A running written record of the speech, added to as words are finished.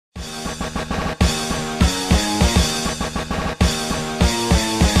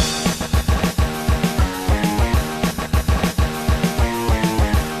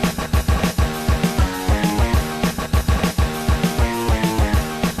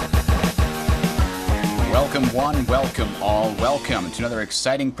one, welcome all, welcome to another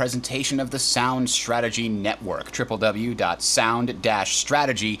exciting presentation of the Sound Strategy Network,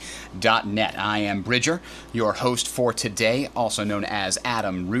 www.sound-strategy.net. I am Bridger, your host for today, also known as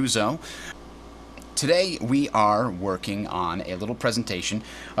Adam Russo. Today we are working on a little presentation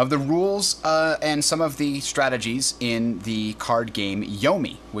of the rules and some of the strategies in the card game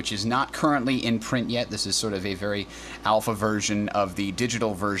Yomi, which is not currently in print yet. This is sort of a very alpha version of the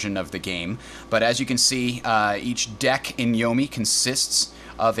digital version of the game. But as you can see, each deck in Yomi consists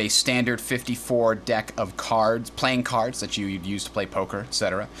of a standard 54 deck of cards, playing cards that you'd use to play poker,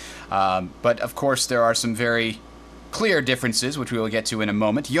 etc. But of course there are some very clear differences, which we will get to in a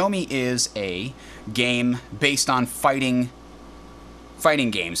moment. Yomi is a game based on fighting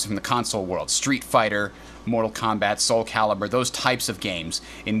games from the console world. Street Fighter, Mortal Kombat, Soul Calibur, those types of games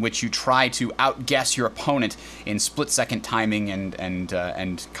in which you try to outguess your opponent in split-second timing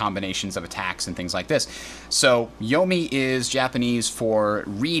and combinations of attacks and things like this. So Yomi is Japanese for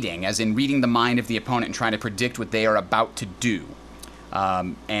reading, as in reading the mind of the opponent and trying to predict what they are about to do.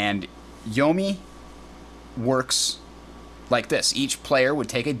 And Yomi works like this. Each player would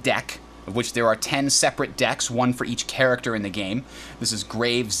take a deck, of which there are 10 separate decks, one for each character in the game. This is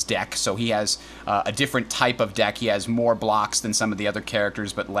Graves' deck, so he has a different type of deck. He has more blocks than some of the other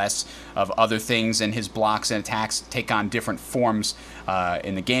characters, but less of other things, and his blocks and attacks take on different forms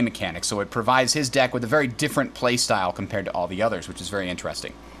in the game mechanics. So it provides his deck with a very different play style compared to all the others, which is very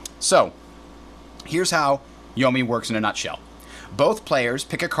interesting. So, here's how Yomi works in a nutshell. Both players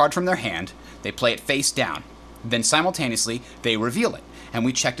pick a card from their hand, they play it face down. Then simultaneously, they reveal it, and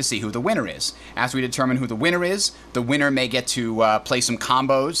we check to see who the winner is. After we determine who the winner is, the winner may get to play some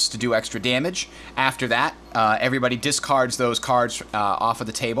combos to do extra damage. After that, everybody discards those cards off of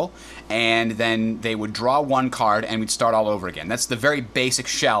the table, and then they would draw one card, and we'd start all over again. That's the very basic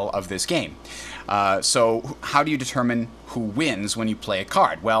shell of this game. So how do you determine who wins when you play a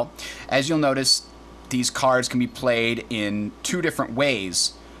card? Well, as you'll notice, these cards can be played in two different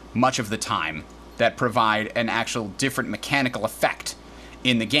ways much of the time that provide an actual different mechanical effect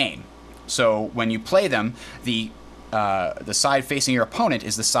in the game. So when you play them, the side facing your opponent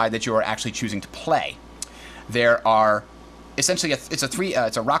is the side that you are actually choosing to play. There are essentially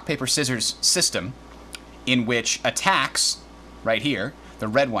it's a rock paper scissors system in which attacks right here, the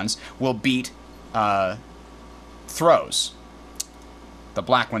red ones, will beat throws. The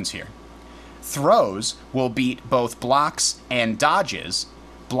black ones here. Throws will beat both blocks and dodges.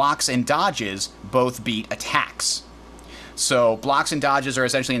 Blocks and dodges both beat attacks. So blocks and dodges are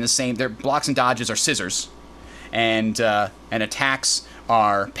essentially in the same. Blocks and dodges are scissors, and attacks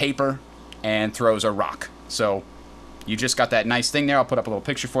are paper, and throws are rock. So you just got that nice thing there. I'll put up a little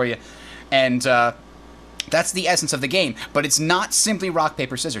picture for you, and that's the essence of the game. But it's not simply rock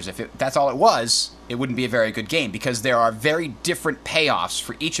paper scissors. If that's all it was, it wouldn't be a very good game, because there are very different payoffs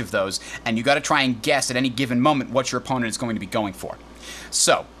for each of those, and you got to try and guess at any given moment what your opponent is going to be going for.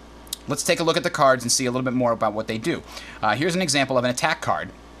 So, let's take a look at the cards and see a little bit more about what they do. Here's an example of an attack card.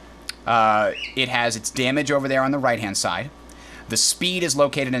 It has its damage over there on the right-hand side. The speed is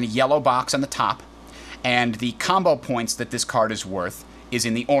located in a yellow box on the top, and the combo points that this card is worth is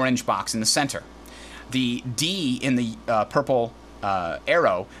in the orange box in the center. The D in the purple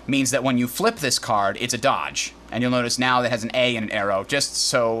arrow means that when you flip this card, it's a dodge. And you'll notice now that it has an A and an arrow, just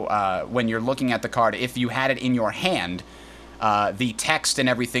so when you're looking at the card, if you had it in your hand, the text and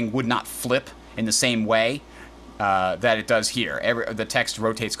everything would not flip in the same way that it does here. The text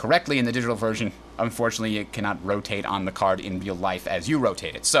rotates correctly in the digital version. Unfortunately, it cannot rotate on the card in real life as you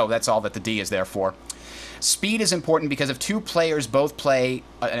rotate it. So that's all that the D is there for. Speed is important because if two players both play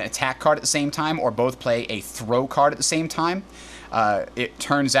an attack card at the same time or both play a throw card at the same time, it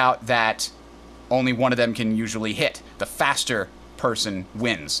turns out that only one of them can usually hit. The faster person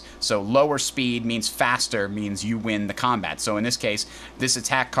wins. So lower speed means faster, means you win the combat. So in this case, this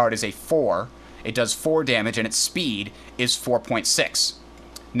attack card is a 4. It does 4 damage, and its speed is 4.6.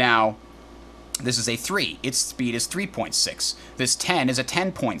 Now, this is a 3. Its speed is 3.6. This 10 is a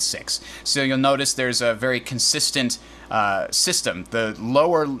 10.6. So you'll notice there's a very consistent system. The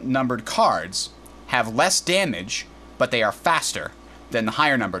lower numbered cards have less damage, but they are faster than the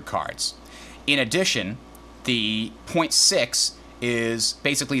higher numbered cards. In addition, the 0.6 is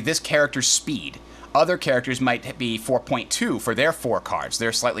basically this character's speed. Other characters might be 4.2 for their 4 cards.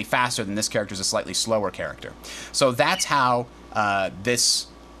 They're slightly faster than this character's a slightly slower character. So that's how this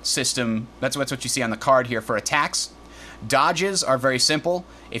system, that's what you see on the card here for attacks. Dodges are very simple.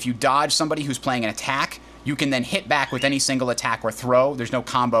 If you dodge somebody who's playing an attack, you can then hit back with any single attack or throw. There's no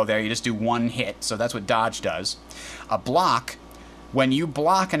combo there. You just do one hit. So that's what dodge does. A block, when you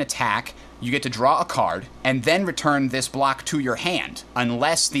block an attack, you get to draw a card and then return this block to your hand,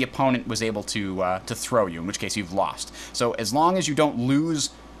 unless the opponent was able to throw you, in which case you've lost. So as long as you don't lose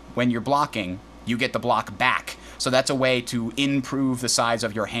when you're blocking, you get the block back. So that's a way to improve the size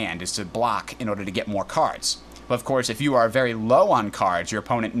of your hand, is to block in order to get more cards. But of course, if you are very low on cards, your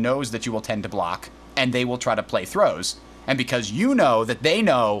opponent knows that you will tend to block, and they will try to play throws. And because you know that they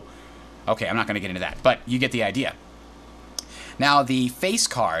know... Okay, I'm not going to get into that, but you get the idea. Now, the face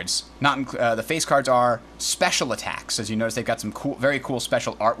cards, the face cards are special attacks. As you notice, they've got some cool, very cool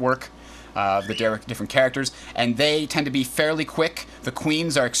special artwork of the different characters, and they tend to be fairly quick. The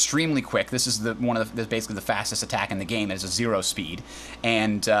queens are extremely quick. This is basically the fastest attack in the game. It is a 0 speed,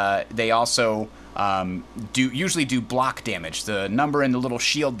 and they also usually do block damage. The number in the little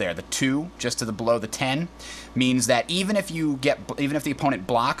shield there, the 2, just to the below the 10, means that even if the opponent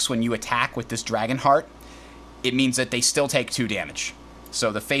blocks when you attack with this dragon heart, it means that they still take 2 damage.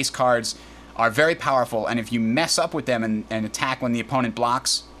 So the face cards are very powerful, and if you mess up with them and attack when the opponent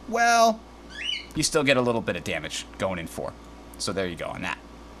blocks, well, you still get a little bit of damage going in for. So there you go on that.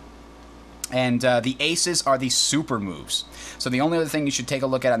 And the aces are the super moves. So the only other thing you should take a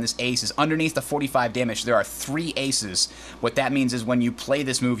look at on this ace is underneath the 45 damage, there are 3 aces. What that means is when you play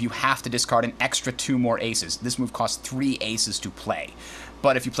this move, you have to discard an extra 2 more aces. This move costs 3 aces to play.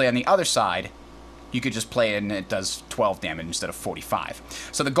 But if you play on the other side, you could just play it and it does 12 damage instead of 45.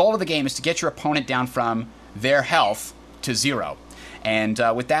 So the goal of the game is to get your opponent down from their health to 0. And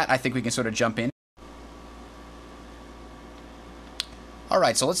with that, I think we can sort of jump in.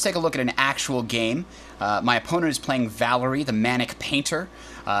 Alright, so let's take a look at an actual game. My opponent is playing Valerie, the Manic Painter.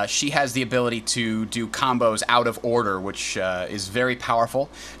 She has the ability to do combos out of order, which is very powerful.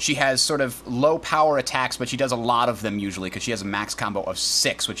 She has sort of low power attacks, but she does a lot of them usually, because she has a max combo of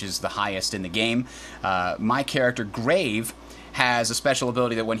 6, which is the highest in the game. My character, Grave, has a special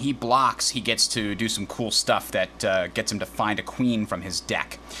ability that when he blocks, he gets to do some cool stuff that gets him to find a queen from his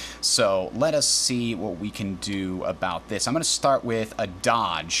deck. So let us see what we can do about this. I'm going to start with a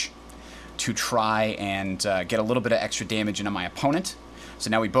dodge to try and get a little bit of extra damage into my opponent. So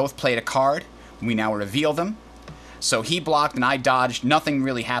now we both played a card. We now reveal them. So he blocked and I dodged. Nothing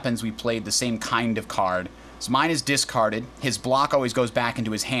really happens. We played the same kind of card. So mine is discarded. His block always goes back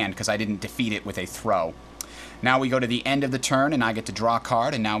into his hand because I didn't defeat it with a throw. Now we go to the end of the turn, and I get to draw a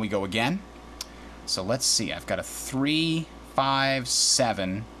card, and now we go again. So let's see. I've got a 3, 5,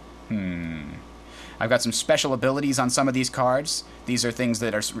 7. I've got some special abilities on some of these cards. These are things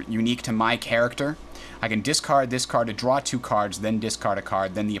that are unique to my character. I can discard this card to draw 2 cards, then discard a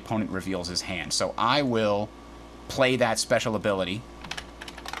card, then the opponent reveals his hand. So I will play that special ability.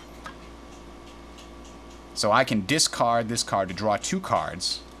 So I can discard this card to draw 2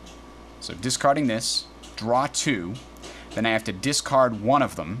 cards. So discarding this, draw 2, then I have to discard one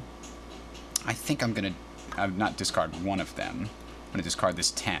of them. I think I'm going to not discard one of them. I'm going to discard this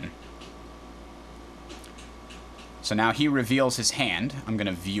 10. So now he reveals his hand. I'm going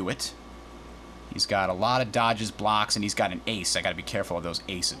to view it. He's got a lot of dodges, blocks, and he's got an ace. I got to be careful of those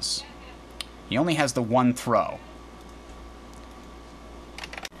aces. He only has the 1 throw.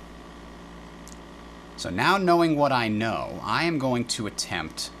 So now knowing what I know, I am going to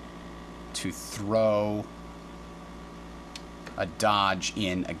attempt to throw a dodge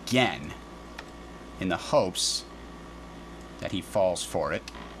in again in the hopes that he falls for it.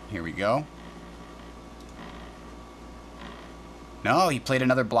 Here we go. No, he played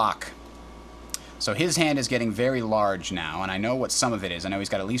another block. So his hand is getting very large now, and I know what some of it is. I know he's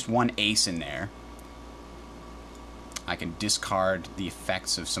got at least 1 ace in there. I can discard the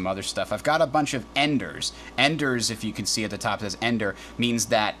effects of some other stuff. I've got a bunch of enders. Enders, if you can see at the top, says ender, means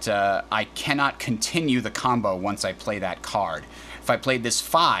that I cannot continue the combo once I play that card. If I played this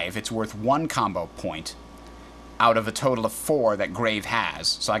 5, it's worth 1 combo point out of a total of 4 that Grave has.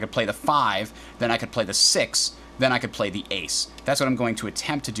 So I could play the 5, then I could play the 6, then I could play the ace. That's what I'm going to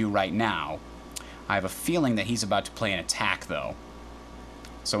attempt to do right now. I have a feeling that he's about to play an attack, though.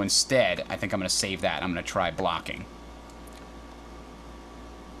 So instead, I think I'm going to save that. I'm going to try blocking.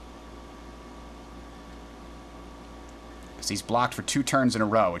 Because he's blocked for 2 turns in a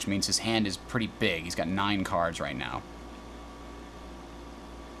row, which means his hand is pretty big. He's got 9 cards right now.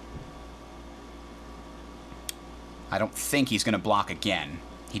 I don't think he's going to block again.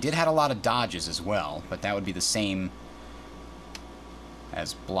 He did have a lot of dodges as well, but that would be the same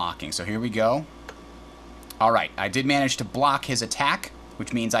as blocking. So here we go. Alright, I did manage to block his attack,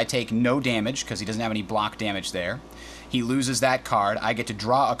 which means I take no damage because he doesn't have any block damage there. He loses that card, I get to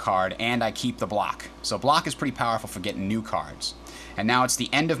draw a card, and I keep the block. So block is pretty powerful for getting new cards. And now it's the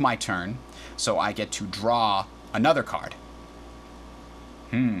end of my turn, so I get to draw another card.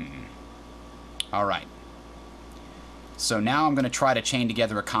 All right. So now I'm going to try to chain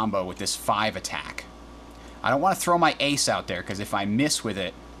together a combo with this 5 attack. I don't want to throw my ace out there, because if I miss with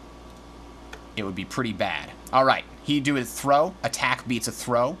it, it would be pretty bad. All right. He do a throw. Attack beats a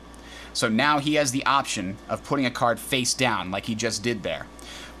throw. So now he has the option of putting a card face down, like he just did there.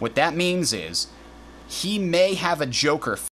 What that means is he may have a joker